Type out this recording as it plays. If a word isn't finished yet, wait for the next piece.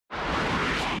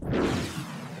Hello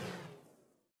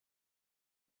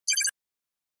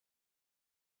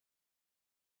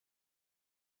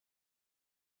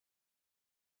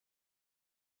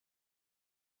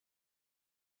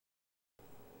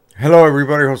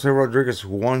everybody, Jose Rodriguez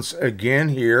once again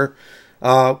here.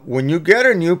 When you get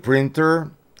a new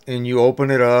printer and you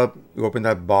open it up, you open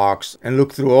that box and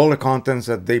look through all the contents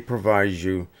that they provide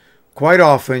you, quite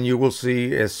often you will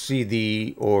see a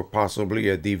CD or possibly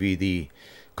a DVD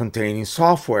containing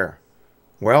software.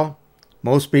 Well,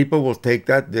 most people will take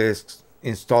that disc,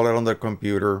 install it on their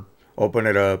computer, open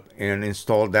it up and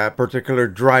install that particular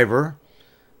driver,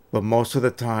 but most of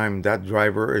the time that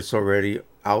driver is already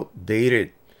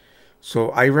outdated. So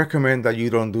I recommend that you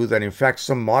don't do that. In fact,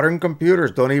 some modern computers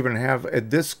don't even have a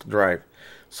disk drive.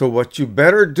 So what you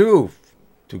better do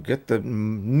to get the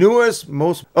newest,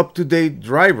 most up-to-date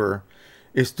driver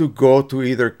is to go to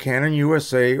either Canon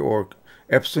USA or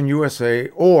EPSON USA,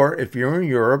 or if you're in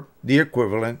Europe, the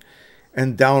equivalent,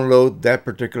 and download that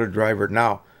particular driver.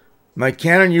 Now, my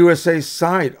Canon USA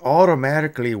site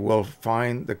automatically will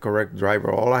find the correct driver.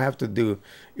 All I have to do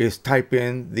is type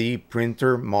in the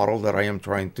printer model that I am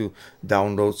trying to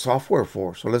download software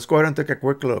for. So let's go ahead and take a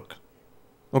quick look.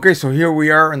 Okay, so here we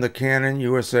are in the Canon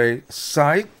USA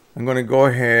site. I'm going to go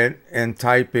ahead and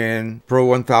type in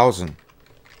Pro-1000.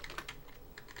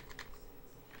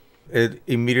 It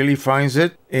immediately finds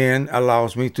it and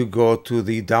allows me to go to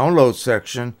the download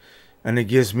section, and it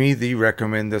gives me the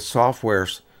recommended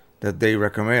softwares that they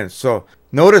recommend. So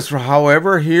notice,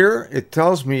 however, here it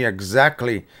tells me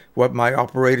exactly what my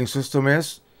operating system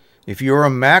is. If you're a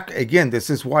Mac, again, this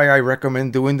is why I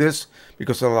recommend doing this,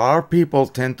 because a lot of people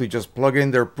tend to just plug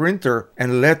in their printer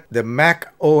and let the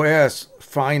Mac OS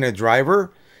find a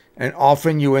driver, and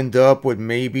often you end up with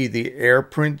maybe the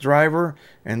AirPrint driver,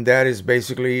 and that is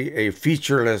basically a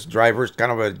featureless driver. It's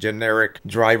kind of a generic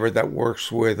driver that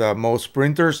works with most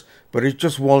printers, but it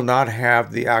just will not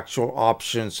have the actual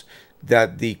options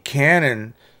that the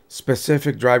Canon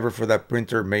specific driver for that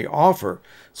printer may offer.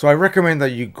 So I recommend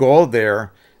that you go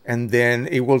there, and then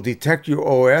it will detect your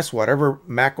OS, whatever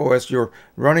Mac OS you're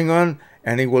running on,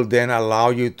 and it will then allow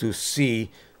you to see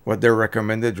what their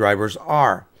recommended drivers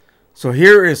are. So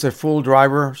here is a full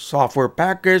driver software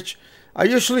package. I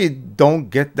usually don't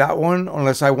get that one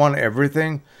unless I want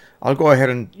everything. I'll go ahead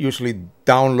and usually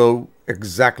download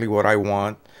exactly what I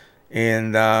want.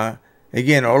 And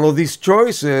again, all of these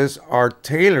choices are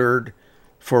tailored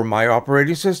for my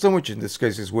operating system, which in this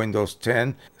case is Windows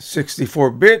 10,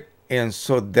 64-bit. And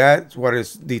so that's what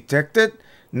is detected.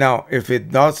 Now, if it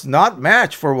does not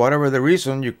match for whatever the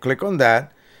reason, you click on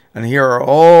that. And here are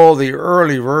all the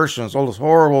early versions, all those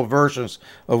horrible versions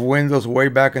of Windows way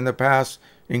back in the past,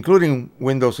 including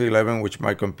Windows 11, which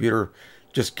my computer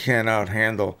just cannot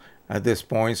handle at this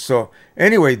point. So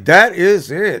anyway, that is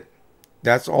it.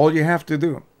 That's all you have to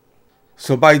do.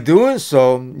 So by doing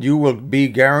so, you will be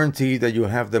guaranteed that you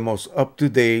have the most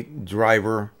up-to-date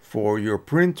driver for your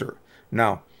printer.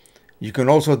 Now, you can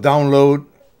also download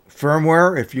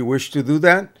firmware if you wish to do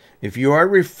that. If you are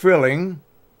refilling,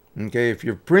 okay, if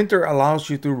your printer allows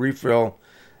you to refill,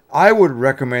 I would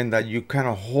recommend that you kind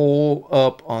of hold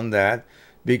up on that,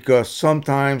 because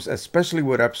sometimes, especially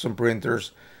with EPSON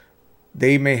printers,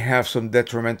 they may have some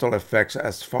detrimental effects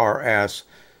as far as,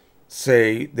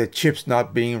 say, the chips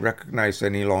not being recognized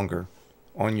any longer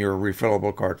on your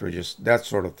refillable cartridges, that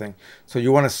sort of thing. So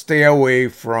you want to stay away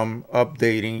from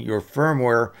updating your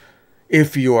firmware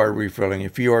if you are refilling.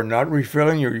 If you are not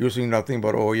refilling, you're using nothing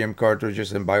but OEM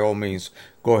cartridges, and by all means,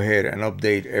 go ahead and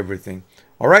update everything.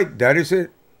 All right, that is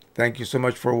it. Thank you so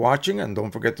much for watching, and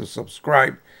don't forget to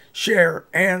subscribe, share,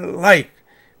 and like.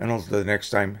 And until the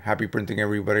next time, happy printing,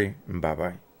 everybody, and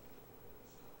bye-bye.